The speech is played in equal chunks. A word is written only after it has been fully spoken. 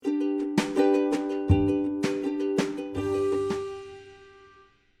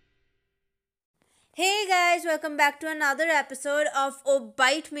guys, welcome back to another episode of Oh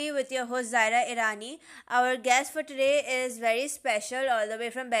Bite Me with your host Zaira Irani. Our guest for today is very special, all the way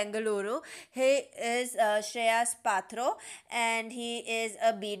from Bengaluru. He is Shreyas Patro, and he is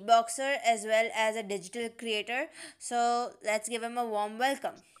a beatboxer as well as a digital creator. So let's give him a warm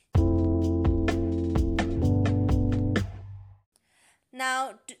welcome.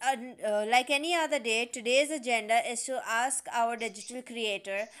 Now, like any other day, today's agenda is to ask our digital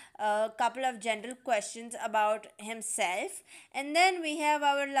creator a couple of general questions about himself, and then we have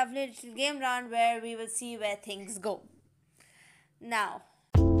our lovely little game round where we will see where things go. Now,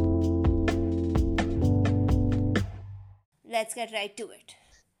 let's get right to it.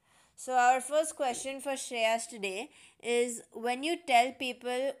 So, our first question for Shreyas today is when you tell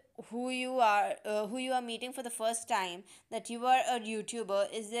people who you are meeting for the first time, that you are a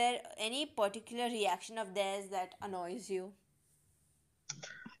YouTuber, is there any particular reaction of theirs that annoys you?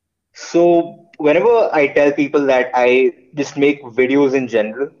 So whenever I tell people that I just make videos in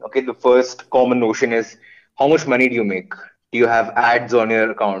general, okay, the first common notion is how much money do you make? Do you have ads on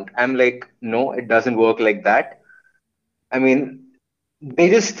your account? I'm like, no, it doesn't work like that. I mean, they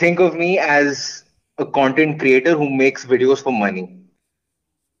just think of me as a content creator who makes videos for money.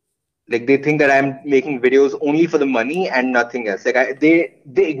 Like they think that I'm making videos only for the money and nothing else. They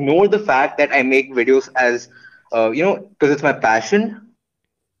ignore the fact that I make videos as because it's my passion.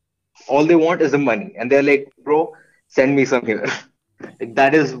 All they want is the money, and they're like, bro, send me some here. Like,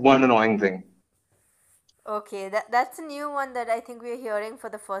 that is one annoying thing. Okay, that's a new one that I think we're hearing for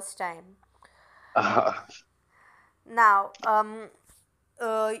the first time. uh, Now,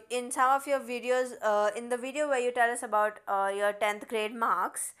 in some of your videos, in the video where you tell us about your 10th grade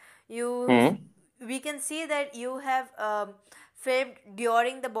marks, you hmm. we can see that you have filmed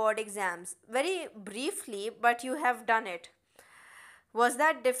during the board exams. Very briefly, but you have done it. Was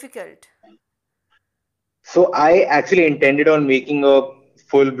that difficult? So I actually intended on making a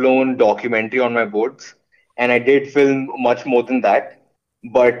full-blown documentary on my boards, and I did film much more than that,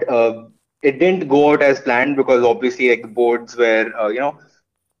 but it didn't go out as planned because obviously, like the boards were,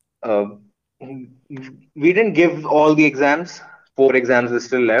 uh, we didn't give all the exams. Four exams were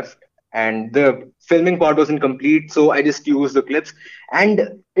still left, and the filming part wasn't complete. So I just used the clips,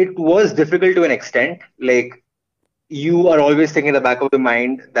 and it was difficult to an extent. Like you are always thinking in the back of the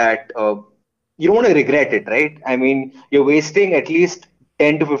mind that you don't want to regret it, right? I mean, you're wasting at least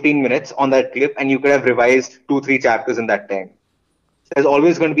 10 to 15 minutes on that clip, and you could have revised two, three chapters in that time. So there's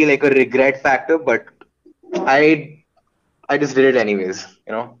always going to be like a regret factor, but I I just did it anyways.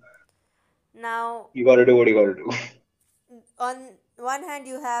 Now, You got to do what you got to do. on one hand,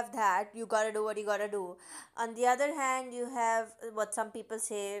 you have that you gotta do what you gotta do. On the other hand, you have what some people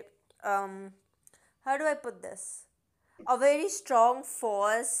say. How do I put this? A very strong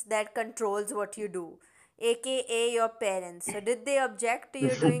force that controls what you do, aka your parents. So, did they object to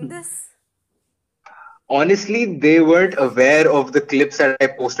you doing this? Honestly, they weren't aware of the clips that I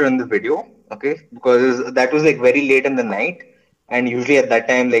posted in the video, okay? Because that was like very late in the night, and usually at that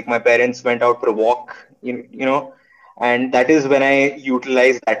time, like my parents went out for a walk, and that is when I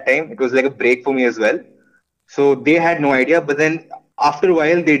utilized that time. It was like a break for me as well. So they had no idea, but then after a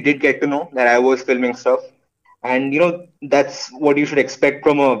while, they did get to know that I was filming stuff, and that's what you should expect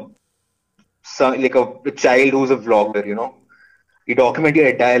from a child who's a vlogger. You document your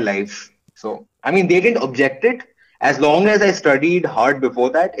entire life. So, I mean, they didn't object it. As long as I studied hard before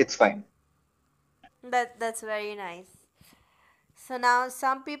that, it's fine. That's very nice. So now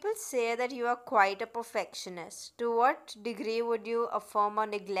some people say that you are quite a perfectionist. To what degree would you affirm or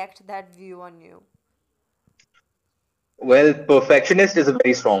neglect that view on you? Well, perfectionist is a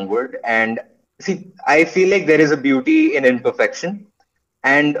very strong word. And see, I feel like there is a beauty in imperfection.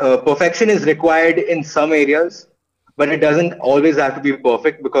 And perfection is required in some areas, but it doesn't always have to be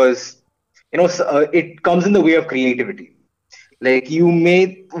perfect because, it comes in the way of creativity. Like you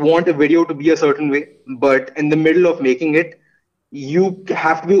may want a video to be a certain way, but in the middle of making it, you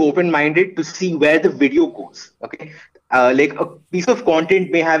have to be open-minded to see where the video goes. Okay, like a piece of content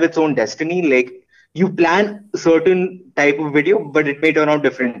may have its own destiny. Like you plan a certain type of video, but it may turn out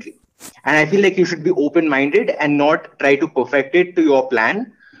differently. And I feel like you should be open-minded and not try to perfect it to your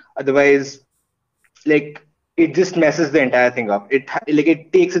plan. Otherwise, like it just messes the entire thing up. It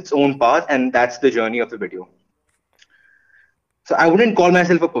takes its own path, and that's the journey of the video. So I wouldn't call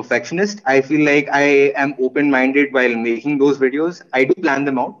myself a perfectionist. I feel like I am open-minded while making those videos. I do plan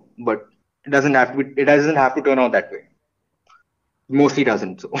them out, but it doesn't have to turn out that way. Mostly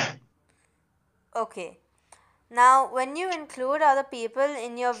doesn't. So Okay. Now, when you include other people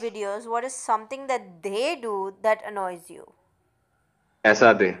in your videos, what is something that they do that annoys you? as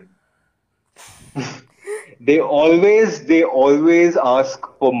are they. They always ask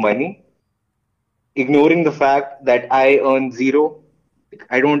for money, ignoring the fact that I earn zero.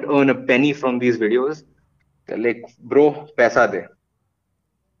 I don't earn a penny from these videos. They're like, bro, paisa de.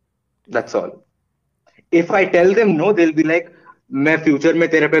 That's all. If I tell them no, they'll be like, मैं future में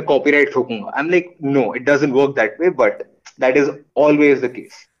तेरे पे copyright ठोकूंगा. I'm like, no, it doesn't work that way, but that is always the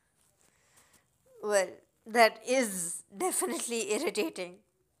case. Well, that is definitely irritating.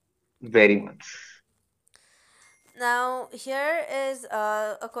 Very much. Now, here is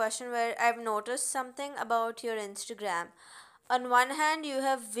a question where I've noticed something about your Instagram. On one hand, you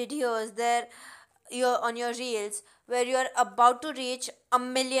have videos there on your reels where you're about to reach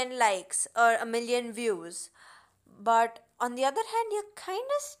 1 million likes or 1 million views. But on the other hand, you're kind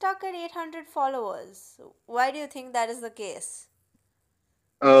of stuck at 800 followers. Why do you think that is the case?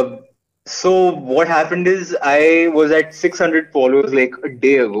 Uh, so what happened is I was at 600 followers like a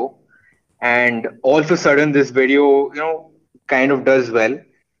day ago, and all of a sudden this video, kind of does well,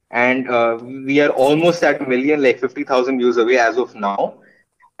 and we are almost at a million, like 50,000 views away as of now.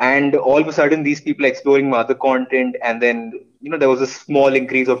 And all of a sudden, these people exploring my other content, and then there was a small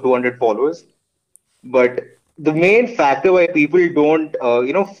increase of 200 followers. But the main factor why people don't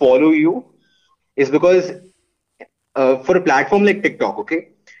follow you is because for a platform like TikTok, okay,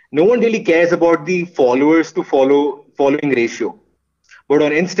 no one really cares about the followers to following ratio. But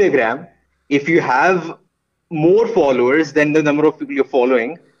on Instagram, if you have more followers than the number of people you're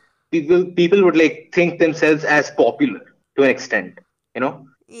following, people would like think themselves as popular to an extent, you know.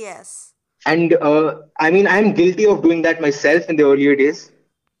 Yes. And I mean, I'm guilty of doing that myself in the earlier days,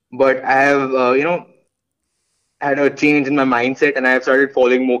 but I have had a change in my mindset and I have started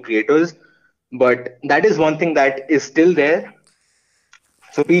following more creators. But that is one thing that is still there.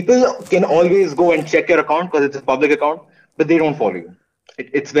 So people can always go and check your account because it's a public account, but they don't follow you.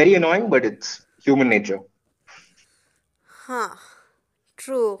 It's very annoying, but it's human nature. Huh.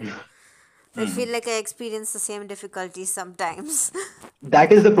 True. I feel Mhm. like I experience the same difficulties sometimes.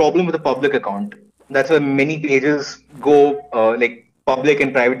 That is the problem with a public account. That's why many pages go like public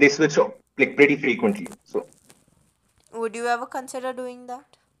and private. They switch like pretty frequently. So Would you ever consider doing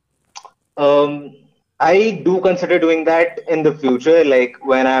that? um, I do consider doing that in the future, like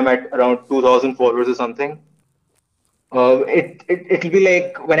when I'm at around 2,000 followers or something. It'll be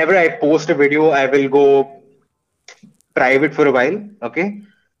like whenever I post a video, I will go private for a while. Okay,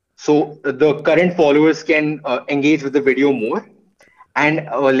 so the current followers can engage with the video more, and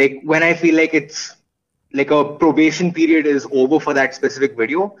like when I feel like it's like a probation period is over for that specific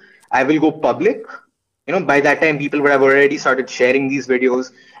video, I will go public. By that time people would have already started sharing these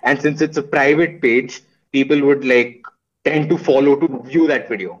videos, and since it's a private page, people would like tend to follow to view that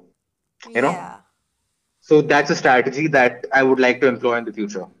video. you know Yeah. so that's a strategy that I would like to employ in the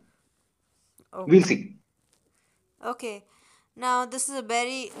future. We'll Okay. see. Okay. Now, this is a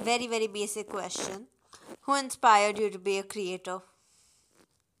very, very, very basic question. Who inspired you to be a creator?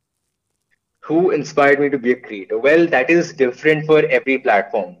 Who inspired me to be a creator? Well, that is different for every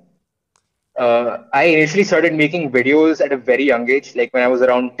platform. I initially started making videos at a very young age, like when I was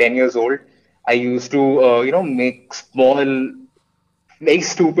around 10 years old. I used to, make make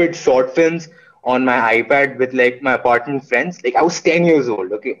stupid short films on my iPad with like my apartment friends. Like I was 10 years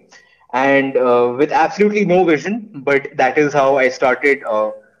old, okay, and with absolutely no vision, but that is how I started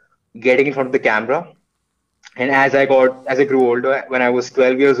getting in front of the camera. And as I grew older, when I was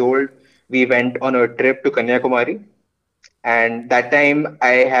 12 years old, we went on a trip to Kanyakumari, and that time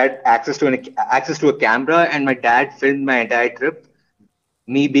I had access to a camera, and my dad filmed my entire trip.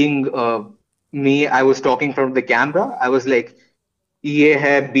 Me being me, I was talking from the camera. I was like, "ये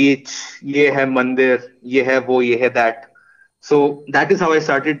है beach, ये है मंदिर, ये है वो, ये है that." So that is how I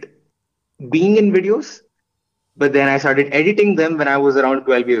started being in videos. But then I started editing them when I was around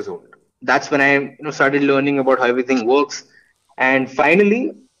 12 years old. That's when I started learning about how everything works. And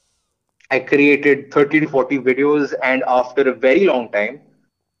finally, I created 30 to 40 videos. And after a very long time,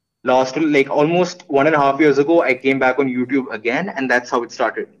 last like almost 1.5 years ago, I came back on YouTube again. And that's how it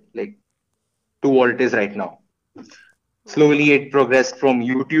started, like to what it is right now. Slowly, Wow. it progressed from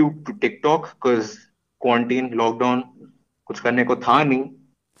YouTube to TikTok because quarantine, lockdown, कुछ करने को था नहीं.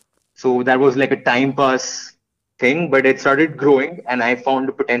 So that was like a time pass thing, but it started growing and I found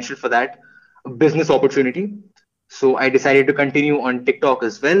a potential for that, a business opportunity. So I decided to continue on TikTok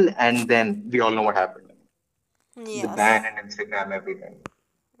as well. And then we all know what happened. The ban Yes. and Instagram, everything.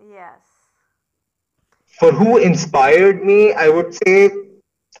 Yes. For who inspired me, I would say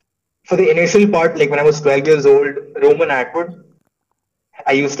for the initial part, like when I was 12 years old, Roman Atwood.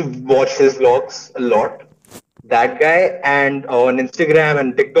 I used to watch his vlogs a lot. That guy, and on Instagram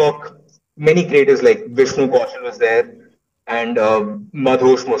and TikTok, many creators like Vishnu Kaushal was there, and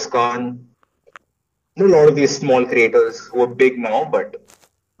Madhosh Muskan. There are a lot of these small creators who are big now, but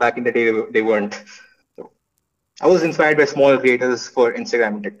back in the day they weren't. So I was inspired by small creators for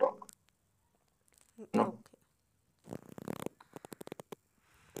Instagram and TikTok. You know? Okay.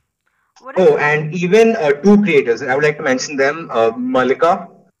 What is Oh, one? and even two creators. I would like to mention them. Malika.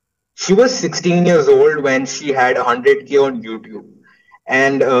 She was 16 years old when she had 100K on YouTube,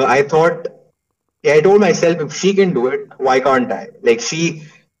 and I thought, yeah, I told myself if she can do it, why can't I? Like she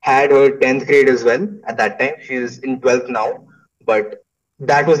had her 10th grade as well at that time. She's in 12th now, but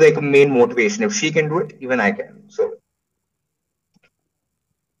that was like a main motivation. If she can do it, even I can. So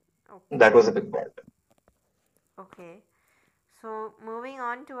that Okay. was a big part. Okay. So moving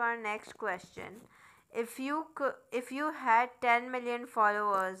on to our next question. If you had 10 million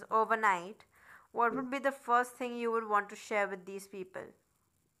followers overnight, what would be the first thing you would want to share with these people?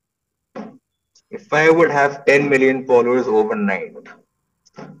 If I would have 10 million followers overnight,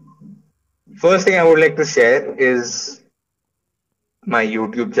 first thing I would like to share is my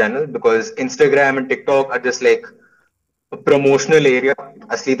YouTube channel because Instagram and TikTok are just like a promotional area.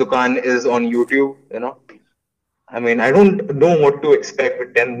 Asli Dukan is on YouTube, you know. I mean, I don't know what to expect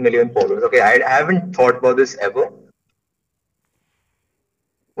with 10 million followers. Okay, I haven't thought about this ever.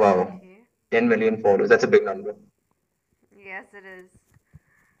 Wow, Okay. 10 million followers. That's a big number. Yes, it is.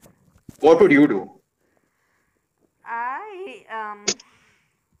 What would you do? I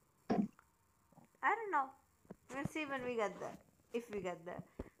I don't know. We'll see when we get there. If we get there.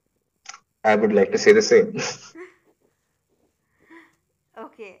 I would like to say the same.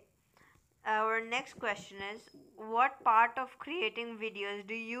 Okay. Our next question is, what part of creating videos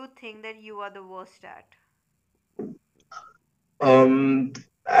do you think that you are the worst at? um,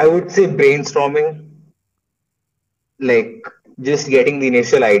 I would say brainstorming, like just getting the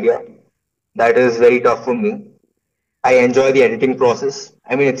initial idea. That is very tough for me. I enjoy the editing process.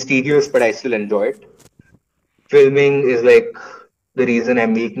 I mean, it's tedious, but I still enjoy it. Filming is like the reason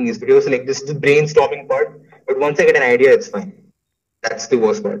I'm making these videos. Like this is the brainstorming part. But once I get an idea, it's fine. That's the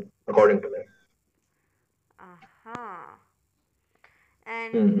worst part, according to me. Uh-huh.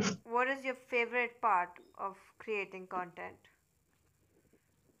 And Hmm. what is your favorite part of creating content?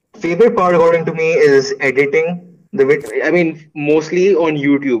 Favorite part, according to me, is editing. I mean, mostly on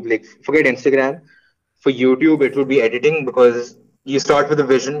YouTube. Like, forget Instagram. For YouTube, it would be editing because you start with a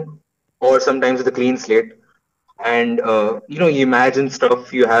vision, or sometimes with a clean slate, and you imagine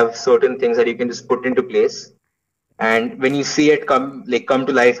stuff. You have certain things that you can just put into place, and when you see it come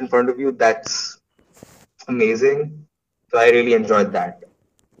to life in front of you, that's amazing. So I really enjoyed that.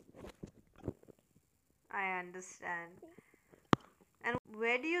 I understand. And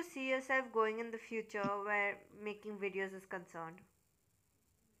where do you see yourself going in the future where making videos is concerned?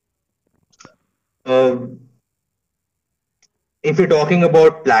 Um, if you're talking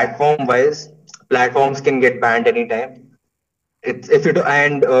about platform wise, platforms can get banned anytime. It's if it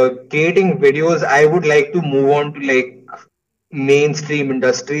and creating videos, I would like to move on to like mainstream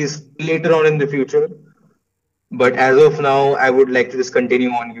industries later on in the future. But as of now, I would like to just continue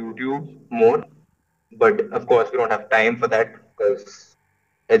on YouTube more. But of course, we don't have time for that because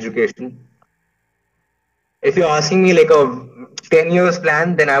education. If you're asking me like a 10 years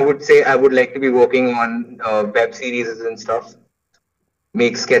plan, then I would say I would like to be working on web series and stuff,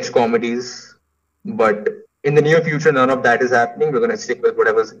 make sketch comedies. But in the near future, none of that is happening. We're going to stick with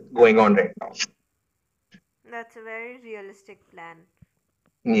whatever's going on right now. That's a very realistic plan.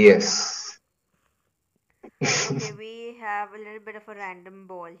 Yes. Okay, we have a little bit of a random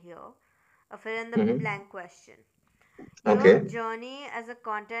ball here. A fill in the Mhm. blank question. Your Okay. journey as a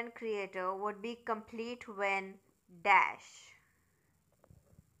content creator would be complete when dash.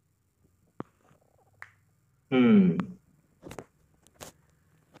 Hmm.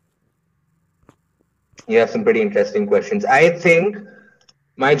 You have some pretty interesting questions. I think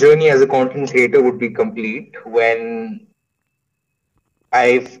my journey as a content creator would be complete when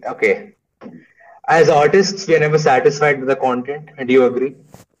okay. As artists, we are never satisfied with the content. Do you agree?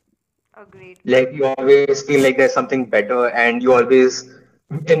 Agreed. Like you always feel like there's something better, and you always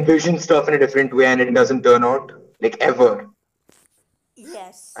envision stuff in a different way, and it doesn't turn out like ever.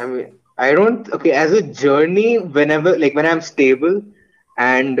 I Yes. mean, I don't. Okay, as a journey, whenever like when I'm stable,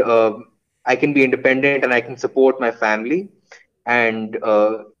 and I can be independent and I can support my family, and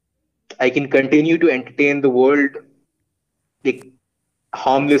I can continue to entertain the world like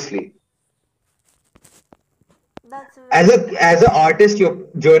harmlessly. That's a As very an artist, your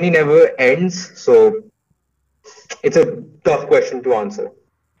journey never ends. So it's a tough question to answer.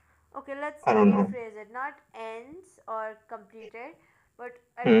 okay. Let's I don't know. rephrase it. Not ends or completed, but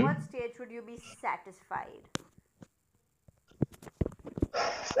at what Hmm. stage would you be satisfied?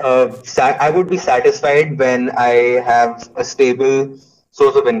 I would be satisfied when I have a stable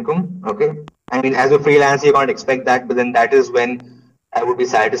source of income. Okay. I mean, as a freelancer, you can't expect that, but then that is when I would be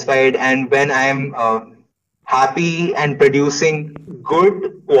satisfied. And when I am happy and producing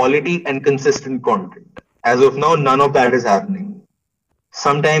good quality and consistent content. As of now, none of that is happening.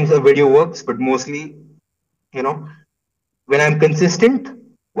 Sometimes a video works, but mostly, you know, when I'm consistent,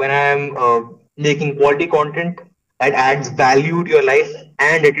 when I'm making quality content that adds value to your life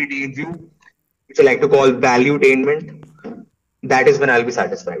and entertains you, which I like to call valuetainment, that is when I'll be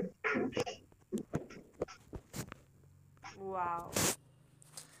satisfied. Wow.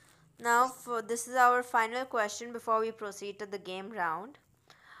 Now, for this is our final question before we proceed to the game round.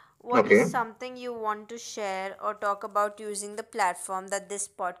 What is Okay. something you want to share or talk about using the platform that this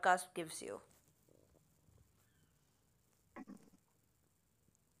podcast gives you?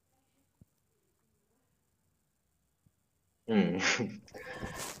 Hmm.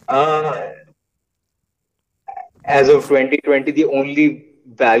 Uh, as of 2020, the only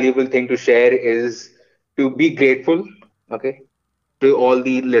valuable thing to share is to be grateful. Okay. To all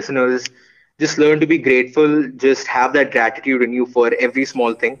the listeners, just learn to be grateful. Just have that gratitude in you for every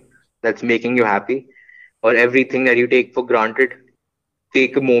small thing that's making you happy or everything that you take for granted.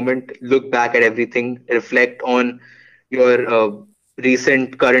 Take a moment, look back at everything, reflect on your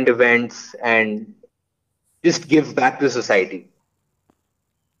recent current events, and just give back to society.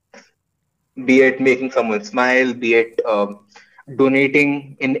 Be it making someone smile, be it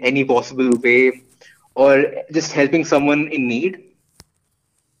donating in any possible way, or just helping someone in need.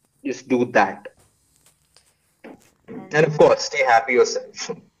 Just do that. And And of course, stay happy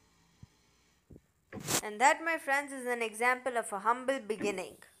yourself. that, my friends, is an example of a humble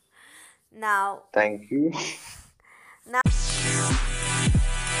beginning. Now, Thank you. now,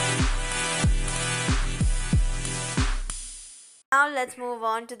 now let's move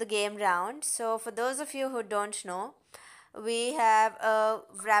on to the game round. So, for those of you who don't know, we have a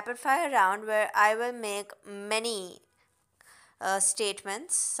rapid fire round where I will make many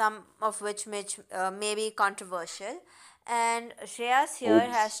statements, some of which may be controversial, and Shreyas here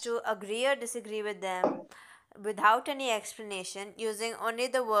has Oops. to agree or disagree with them without any explanation, using only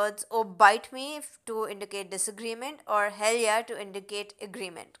the words "oh bite me" to indicate disagreement or "hell yeah" to indicate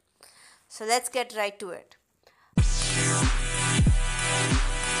agreement. So let's get right to it.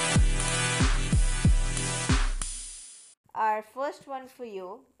 Our first one for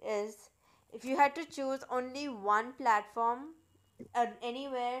you is, if you had to choose only one platform,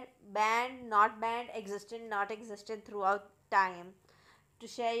 anywhere, banned, not banned, existent, not existent throughout time, to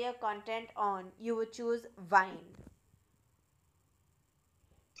share your content on, you would choose Vine.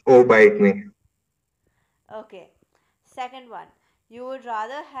 Oh, bite me. Okay. Second one. You would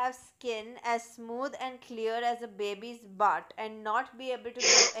rather have skin as smooth and clear as a baby's butt and not be able to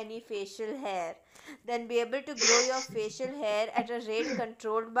grow any facial hair than be able to grow your facial hair at a rate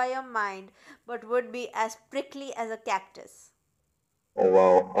controlled by your mind but would be as prickly as a cactus. Oh,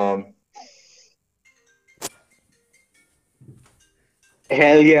 wow.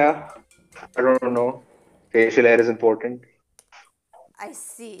 Hell yeah. I don't know. Facial hair is important. I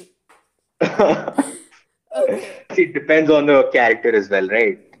see. See, Okay. it depends on the character as well,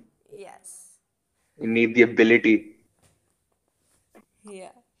 right? Yes. You need the ability.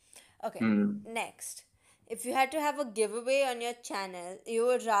 Yeah. Okay. Hmm. Next. If you had to have a giveaway on your channel, you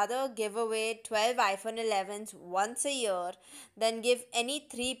would rather give away 12 iPhone 11s once a year than give any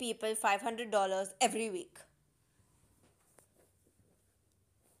three people $500 every week.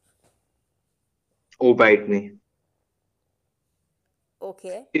 Oh, bite me.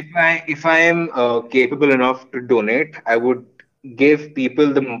 Okay. If I am capable enough to donate, I would give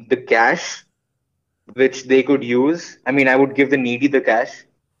people the cash which they could use. I mean, I would give the needy the cash.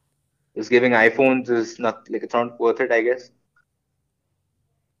 Just giving iPhones is not like it's not worth it, I guess.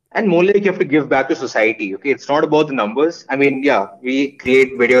 And more like you have to give back to society. Okay, it's not about the numbers. I mean, yeah, we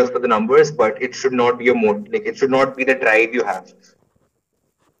create videos for the numbers, but it should not be a mode. Like it should not be the drive you have.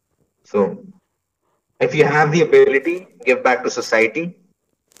 So if you have the ability, give back to society,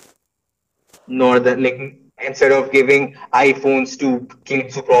 nor than like instead of giving iPhones to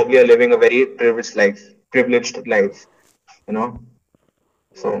kids who probably are living a very privileged life, you know.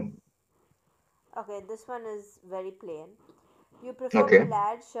 Yeah. So Okay, this one is very plain. You prefer okay,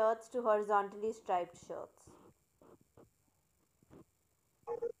 plaid shirts to horizontally striped shirts.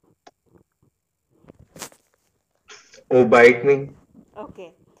 oh bite me.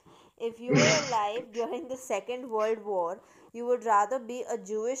 Okay. If you were alive during the Second World War, you would rather be a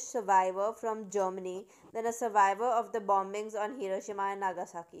Jewish survivor from Germany than a survivor of the bombings on Hiroshima and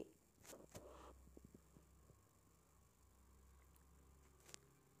Nagasaki.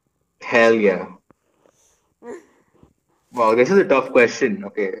 Hell yeah. Wow, this is a tough question.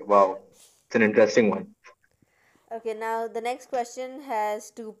 Okay, wow. It's an interesting one. Okay, now the next question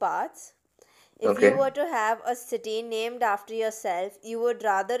has two parts. If you Okay. were to have a city named after yourself, you would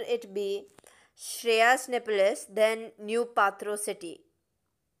rather it be Shreyas Nipolis than New Patro City.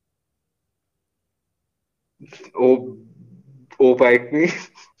 Oh, oh, bite me.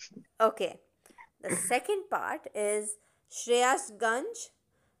 Okay, the second part is Shreyas Ganj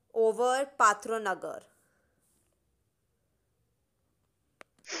over Patro Nagar.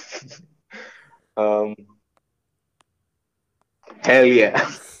 Um, hell yeah.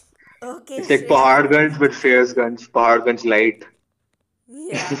 Okay, It's like Shreyas Paharganj, Ganj. but Shreyasganj, Paharganj light.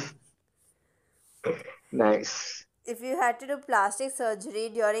 Yeah. Nice. If you had to do plastic surgery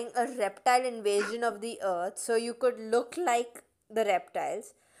during a reptile invasion of the earth so you could look like the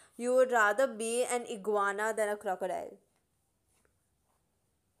reptiles, you would rather be an iguana than a crocodile.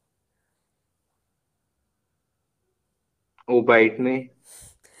 Oh, bite me.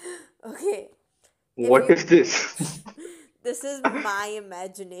 Okay, if What you. is this? This is my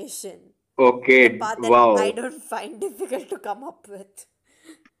imagination. The Okay, part that I wow. don't find difficult to come up with.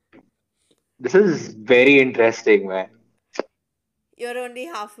 This is very interesting, man. You're only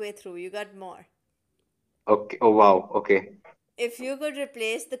halfway through, you got more. Okay, oh wow, okay. If you could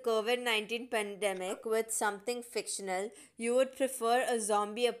replace the COVID 19 pandemic with something fictional, you would prefer a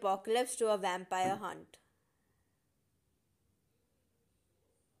zombie apocalypse to a vampire hunt.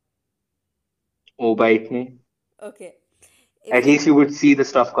 Oh, bite me. Okay. If At you. least you would see the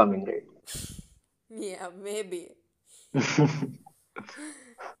stuff coming, Yeah, maybe. right?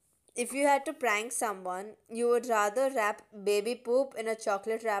 If you had to prank someone, you would rather wrap baby poop in a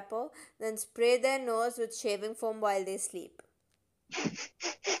chocolate wrapper than spray their nose with shaving foam while they sleep.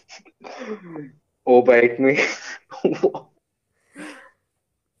 Oh, bite me.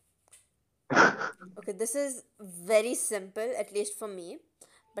 Okay, this is very simple, at least for me,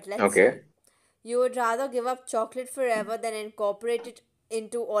 but let's see. Okay. You would rather give up chocolate forever than incorporate it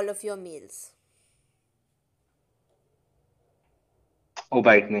into all of your meals. Oh,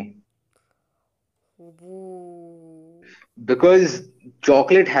 bite me. Ooh. Because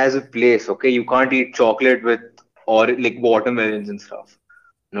chocolate has a place, okay? You can't eat chocolate with or like watermelons and stuff.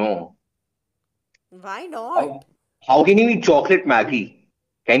 No. Why not? How, how can you eat chocolate Maggie?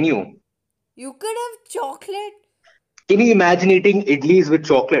 Can you? You could have chocolate. Can you imagine eating idlis with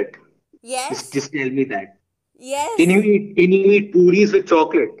chocolate? Yes. Just tell me that. Yes. Can you eat puris with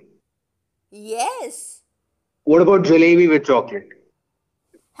chocolate? Yes. What about jalebi with chocolate?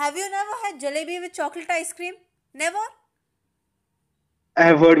 Have you never had jalebi with chocolate ice cream? Never? I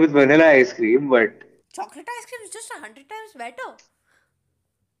have heard with vanilla ice cream, but Chocolate ice cream is just 100 times better.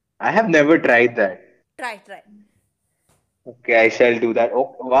 I have never tried that. Try, try. Okay, I shall do that.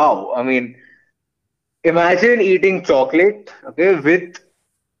 Oh, wow. I mean, imagine eating chocolate, okay, with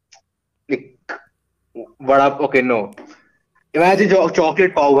like what up? Okay, no. Imagine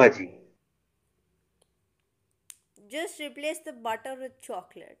chocolate pav bhaji. Just replace the butter with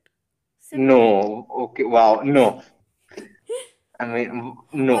chocolate. Simple. No. Okay, wow. No. I mean,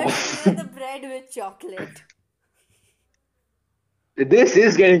 Or no. smear the bread with chocolate. This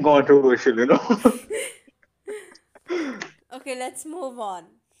is getting controversial, you know? Okay, let's move on.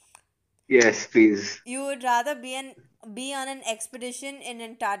 Yes, please. You would rather be on an expedition in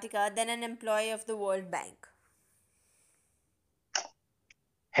Antarctica than an employee of the World Bank.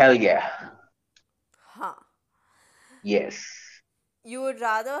 Hell yeah. Huh. Yes. You would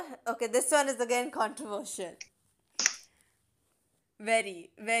rather. Okay, this one is again controversial.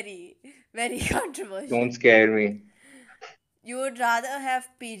 Very, very, very controversial. Don't scare me. You would rather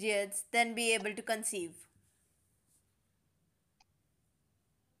have periods than be able to conceive.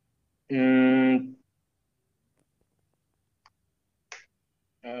 Mm,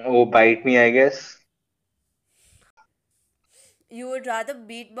 oh, bite me, I guess. You would rather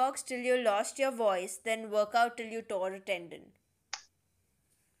beatbox till you lost your voice than work out till you tore a tendon.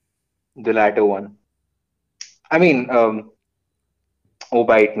 The latter one. I mean, oh,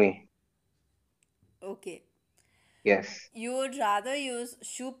 bite me. Okay. Yes. You would rather use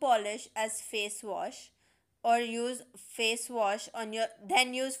shoe polish as face wash or use face wash on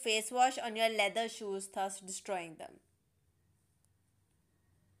your leather shoes, thus destroying them.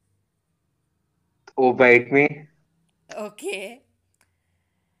 Oh, bite me. Okay.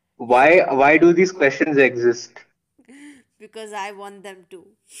 Why do these questions exist? Because I want them to.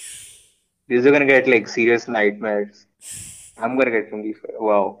 These are gonna get like serious nightmares. I'm gonna get from these.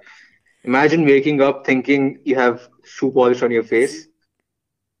 Wow. Imagine waking up thinking you have shoe polish on your face.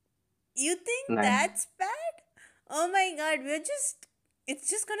 You think Nah, that's bad? Oh my god, it's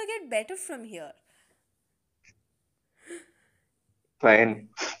just gonna get better from here. fine.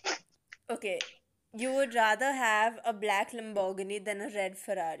 Okay, you would rather have a black Lamborghini than a red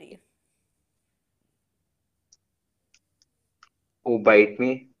Ferrari. Oh, bite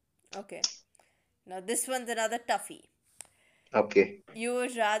me. Okay, now this one's another toughie. Okay. You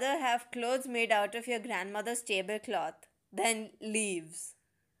would rather have clothes made out of your grandmother's tablecloth than leaves.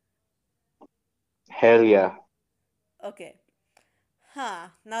 Hell yeah. Okay. Huh.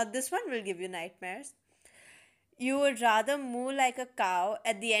 Now this one will give you nightmares. You would rather moo like a cow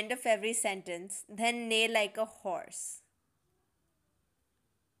at the end of every sentence than neigh like a horse.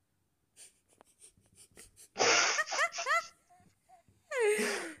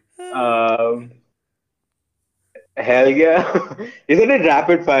 Um, hell yeah. Isn't it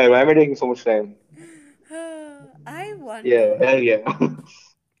rapid fire? Why am I taking so much time? I Yeah, wonder. hell yeah.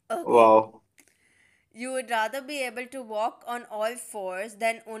 Okay. Wow. You would rather be able to walk on all fours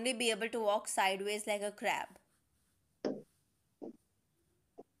than only be able to walk sideways like a crab.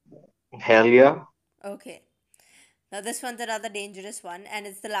 Hell yeah. Okay. Now, this one's another dangerous one, and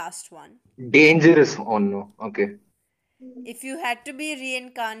it's the last one. Dangerous. Oh no. Okay. If you had to be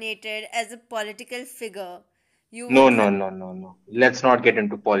reincarnated as a political figure, you No, would no, no, no, no. Let's not get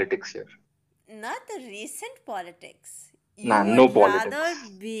into politics here. not the recent politics. You Nah, no would politics. rather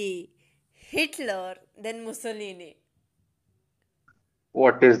be Hitler than Mussolini.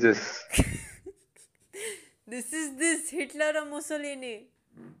 What is this? This is this Hitler or Mussolini?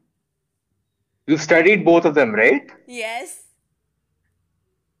 You've studied both of them, right? Yes,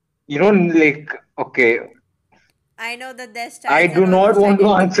 You know, like, okay, I know that their I styles are do not almost want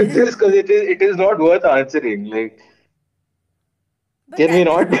to answer identical. this because it is not worth answering. Like, But can we that is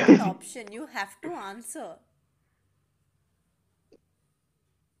not? not an option. You have to answer.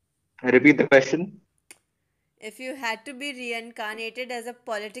 Repeat the question? If you had to be reincarnated as a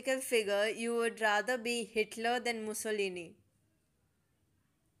political figure, you would rather be Hitler than Mussolini.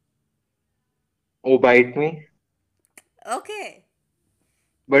 Oh, bite me. Okay.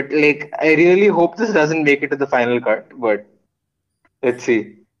 But like, I really hope this doesn't make it to the final cut. But let's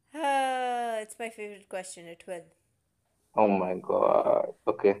see. It's my favorite question. It will. Oh my God.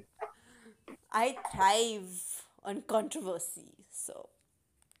 Okay. I thrive on controversy. So,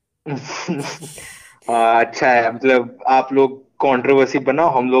 अच्छा है मतलब आप लोग controversy बनाओ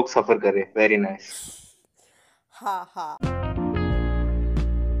हम लोग सफर करें very nice ha ha.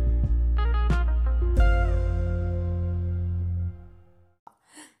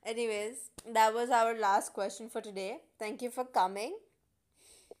 Anyways, that was our last question for today. Thank you for coming.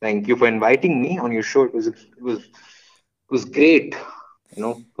 Thank you for inviting me on your show it was great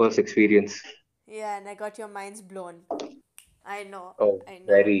first experience. Yeah, and I got your minds blown. I know. Oh, I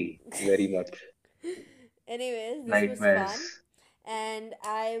know. very much. Anyways, this was fun. Nightmares. And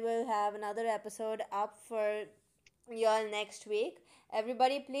I will have another episode up for y'all next week.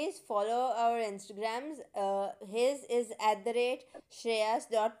 Everybody, please follow our Instagrams. His is at the rate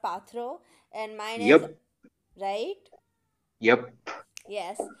Shreyas.pathro, and mine is Yep, right. yep.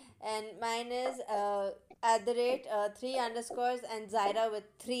 Yes, and mine is at the rate three underscores and Zaira with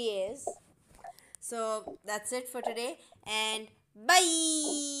three A's. So that's it for today, and bye.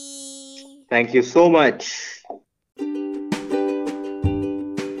 Thank you so much.